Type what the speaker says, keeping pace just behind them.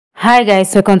Hi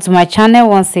guys, welcome to my channel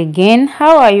once again.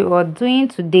 How are you all doing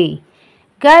today?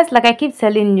 Guys, like I keep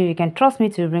telling you, you can trust me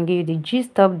to bring you the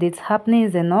gist updates,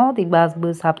 happenings and all the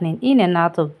buzz happening in and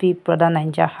out of Big Brother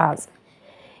Naija house.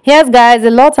 Yes guys,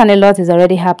 a lot is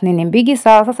already happening in Biggie's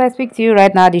house. As I speak to you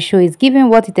right now, the show is giving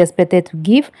what it expected to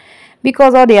give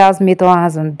because all the housemates are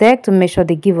hands on deck to make sure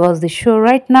they give us the show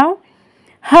right now.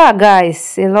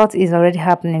 Guys, a lot is already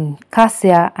happening.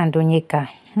 Kassia and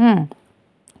Onyeaka.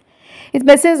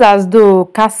 It seems as though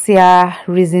Kassia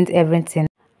reasoned everything.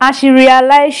 And she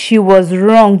realized she was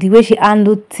wrong the way she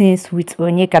handled things with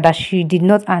Onyeaka, that she did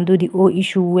not handle the whole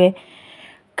issue where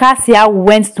Kassia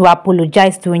went to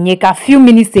apologize to Onyeaka a few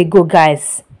minutes ago,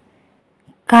 guys.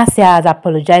 Kassia has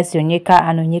apologized to Onyeaka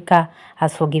and Onyeaka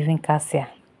has forgiven Kassia.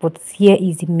 But here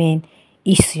is the main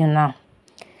issue now.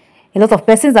 A lot of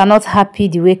persons are not happy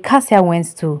the way Kassia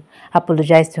went to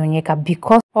apologize to Onyeaka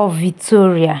because of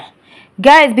Victoria.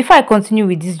 Guys, before I continue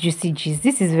with this juicy gist,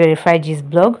 this is Verified Gist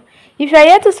blog. If you are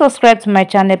yet to subscribe to my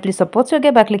channel, please support your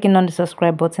girl by clicking on the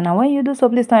subscribe button. And when you do so,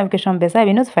 please turn notification bell so you'll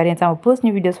be notified anytime I post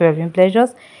new videos for your viewing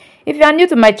pleasures. If you are new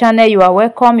to my channel, you are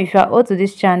welcome. If you are old to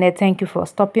this channel, thank you for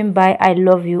stopping by. I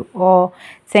love you all.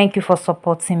 Thank you for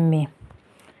supporting me.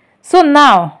 So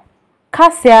now,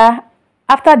 Kassia,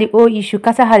 after the whole issue,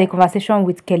 Kassia had a conversation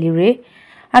with Kelly Ray.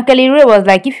 And Kelly Ray was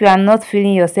like, if you are not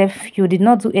feeling yourself, you did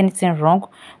not do anything wrong.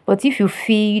 But if you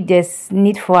feel there's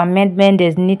need for amendment,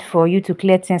 there's need for you to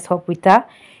clear things up with her,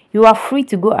 you are free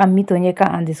to go and meet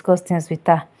Onyeaka and discuss things with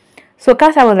her. So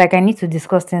Kassia was like, I need to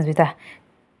discuss things with her.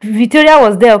 Victoria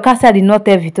was there. Kassia did not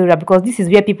tell Victoria because this is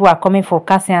where people are coming for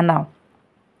Kassia now.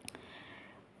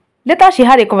 Later, she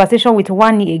had a conversation with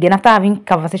Wani again. After having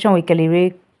conversation with Kelly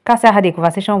Ray, Kassia had a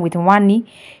conversation with Wani.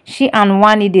 She and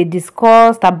Wani, they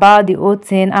discussed about the whole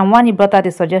thing, and Wani brought out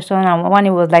a suggestion, and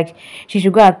Wani was like she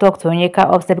should go and talk to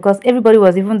Onyeaka upstairs because everybody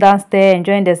was even downstairs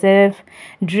enjoying themselves,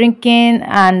 drinking,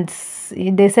 and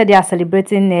they said they are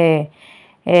celebrating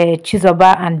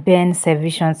Chizoba and Ben's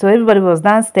vision. So everybody was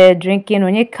downstairs drinking.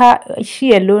 Onyeaka,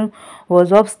 she alone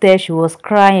was upstairs. She was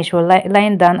crying. She was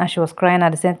lying down and she was crying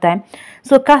at the same time.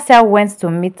 So Kassia went to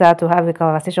meet her to have a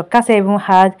conversation. Kassia even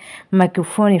had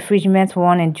microphone infringement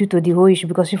warning due to the whole issue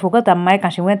because she forgot her mic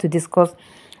and she went to discuss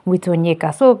with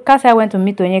Onyeaka. So Kassia went to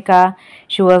meet Onyeaka.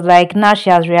 She was like, now she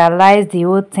has realized the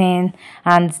whole thing,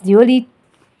 and the only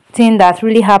thing that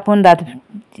really happened that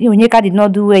Onyeaka did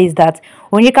not do well is that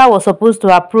Onyeaka was supposed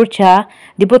to approach her.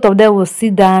 The both of them will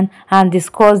sit down and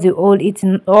discuss the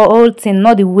whole thing,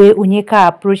 not the way Onyeaka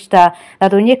approached her.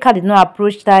 That Onyeaka did not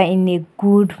approach her in a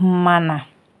good manner.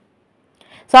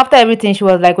 So after everything, she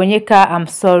was like, Onyeaka, I'm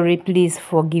sorry, please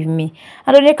forgive me.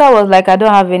 And Onyeaka was like, I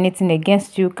don't have anything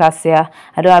against you, Kassia.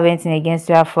 I don't have anything against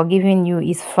you. I've forgiven you.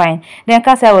 It's fine. Then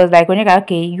Kassia was like, Onyeaka,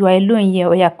 okay, you are alone here.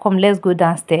 Oh yeah, come, let's go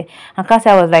downstairs. And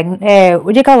Kassia was like,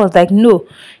 Onyeaka was like, no,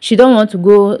 she don't want to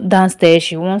go downstairs.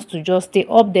 She wants to just stay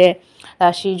up there.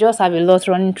 That she just have a lot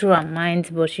running through her mind,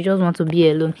 but she just wants to be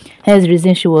alone. Hence the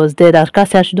reason she was there. That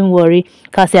Kassia shouldn't worry.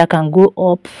 Kassia can go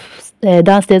up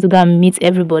downstairs to go and meet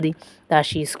everybody. That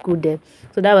she is good there.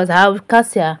 So that was how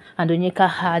Kassia and Onyeaka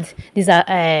had this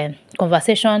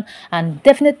conversation, and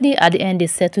definitely at the end they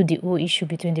settled the whole issue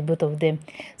between the both of them.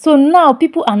 So now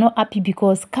people are not happy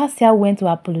because Kassia went to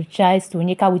apologize to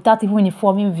Onyeaka without even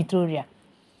informing Victoria.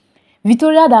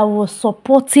 Victoria that was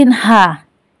supporting her.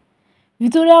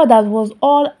 Victoria that was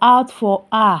all out for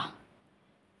her.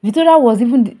 Victoria was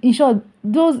even, in short,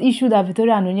 those issues that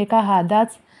Victoria and Onyeaka had,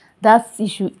 that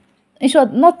issue, in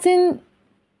short,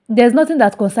 there's nothing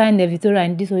that concerned Victoria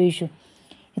in this whole issue.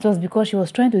 It was because she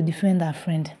was trying to defend her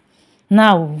friend.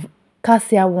 Now,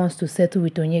 Kassia wants to settle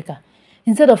with Onyeaka.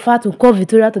 Instead of her to call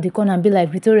Victoria to the corner and be like,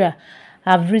 Victoria,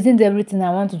 I've reasoned everything.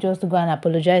 I want to just go and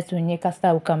apologize to Onyeaka so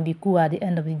that we can be cool at the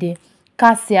end of the day.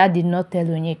 Kassia did not tell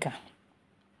Onyeaka.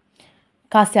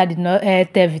 Kassia did not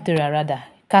tell Victoria, rather.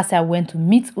 Kassia went to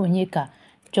meet Onyeaka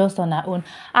just on her own.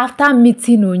 After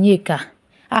meeting Onyeaka,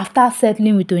 after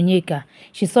settling with Onyeaka,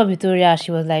 she saw Victoria.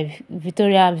 She was like,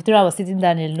 Victoria was sitting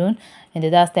down alone in the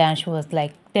downstairs, and she was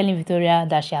like telling Victoria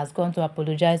that she has gone to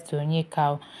apologize to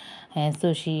Onyeaka. And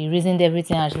so she reasoned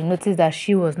everything, and she noticed that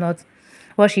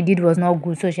what she did was not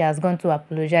good. So she has gone to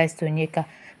apologize to Onyeaka.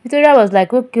 Victoria was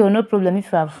like, okay, no problem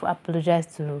if you have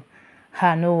apologized to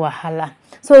her, no wahala.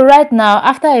 So right now,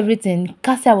 after everything,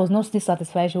 Kassia was not still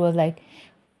satisfied. She was like,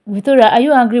 Victoria, are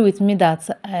you angry with me that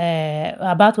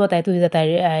about what I told you that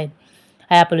I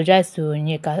apologized to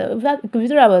Onyeaka?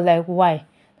 Victoria was like, why?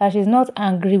 That she's not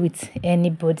angry with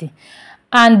anybody.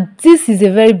 And this is a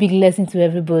very big lesson to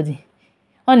everybody.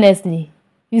 Honestly,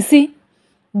 you see,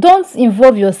 don't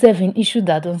involve yourself in issues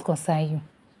that don't concern you.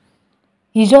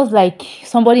 It's just like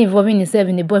somebody involving himself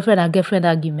in a boyfriend and girlfriend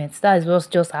argument. That is what's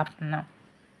just happened now.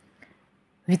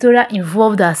 Victoria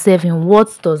involved herself in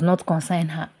what does not concern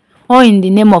her. All in the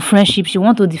name of friendship. She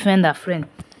wants to defend her friend.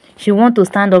 She wants to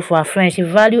stand up for her friend. She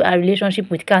values her relationship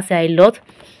with Kassia a lot.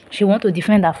 She wants to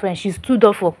defend her friend. She stood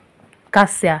up for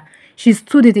Kassia. She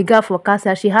stood in the gap for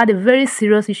Kassia. She had a very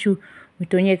serious issue with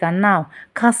Onyeaka. Now,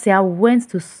 Kassia went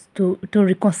to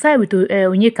reconcile with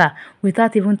Onyeaka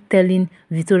without even telling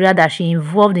Victoria that she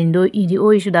involved in the whole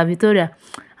issue. That Victoria,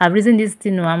 I've reasoned this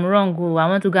thing. No, I'm wrong. Oh, I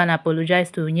want to go and apologize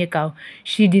to Onyeaka.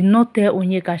 She did not tell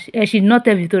Onyeaka. She did not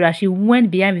tell Victoria. She went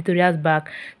behind Victoria's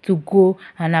back to go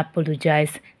and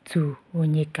apologize to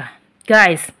Onyeaka.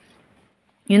 Guys,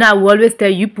 you know, I will always tell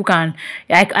you, people can,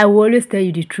 I will always tell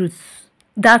you the truth.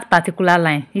 That particular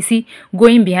line, you see,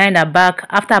 going behind her back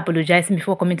after apologizing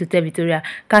before coming to tell Victoria,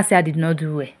 Kassia did not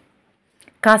do well.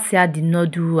 Kassia did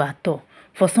not do well at all.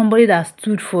 For somebody that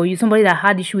stood for you, somebody that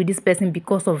had issue with this person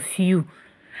because of you.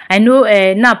 I know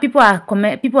now people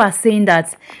are saying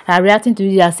that, reacting to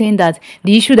it, they are saying that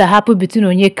the issue that happened between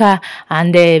Onyeaka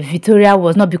and Victoria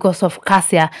was not because of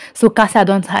Kassia. So Kassia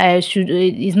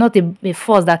is not a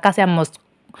force that Kassia must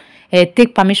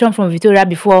take permission from Victoria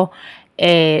before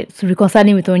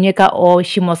reconciling with Onyeaka, or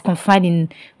she must confide in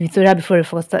Victoria before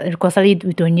reconciling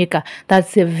with Onyeaka.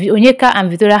 That's Onyeaka and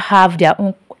Victoria have their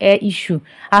own issue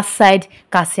aside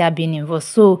Kassia being involved.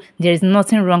 So there is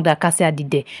nothing wrong that Kassia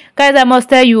did there. Guys, I must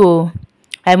tell you,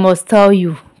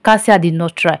 Kassia did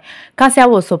not try. Kassia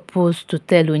was supposed to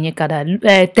tell Onyeaka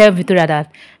that, tell Victoria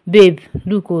that, babe,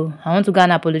 look, oh, I want to go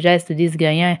and apologize to this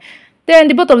guy. Yeah. Then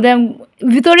the both of them,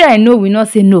 Victoria, I know, will not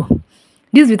say no.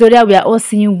 This Victoria we are all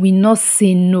seeing will not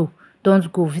say no.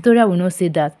 Don't go. Victoria will not say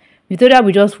that. Victoria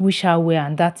will just wish her well,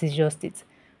 and that is just it.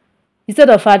 Instead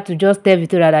of her to just tell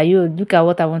Victoria that, you look at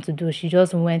what I want to do, she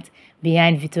just went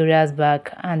behind Victoria's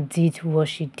back and did what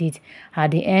she did.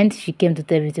 At the end, she came to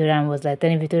tell Victoria and was like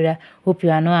telling Victoria, hope you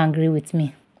are not angry with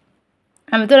me.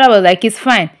 And Victoria was like, it's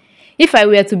fine. If I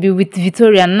were to be with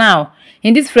Victoria now,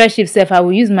 in this friendship self, I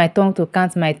will use my tongue to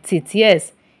count my teeth.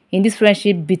 Yes, in this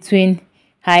friendship between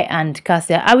I and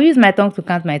Kassia, I will use my tongue to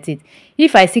count my teeth.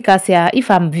 If I see Kassia,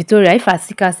 if I'm Victoria, if I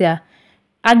see Kassia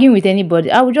arguing with anybody,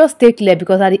 I will just take clear,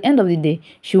 because at the end of the day,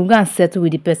 she will go and settle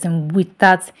with the person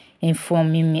without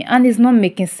informing me. And it's not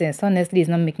making sense. Honestly, it's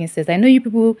not making sense. I know you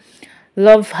people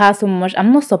love her so much.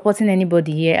 I'm not supporting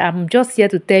anybody here. I'm just here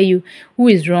to tell you who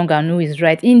is wrong and who is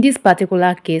right. In this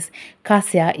particular case,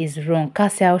 Kassia is wrong.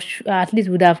 Kassia at least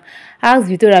would have asked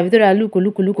Victoria,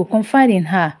 look, confide in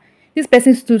her. This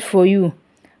person stood for you,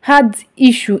 had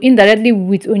issue indirectly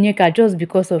with Onyeaka just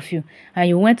because of you, and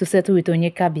you went to settle with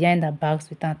Onyeaka behind her backs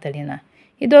without telling her.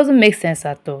 It doesn't make sense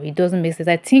at all. It doesn't make sense.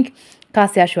 I think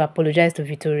Kassia should apologize to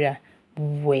Victoria.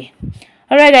 Alright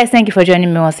guys, thank you for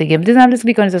joining me once again. Please now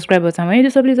click on the subscribe button. When you do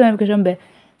so, please on the notification bell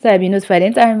so I'll be notified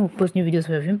anytime we post new videos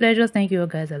for your viewing pleasures. Thank you all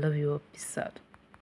guys. I love you all. Peace out.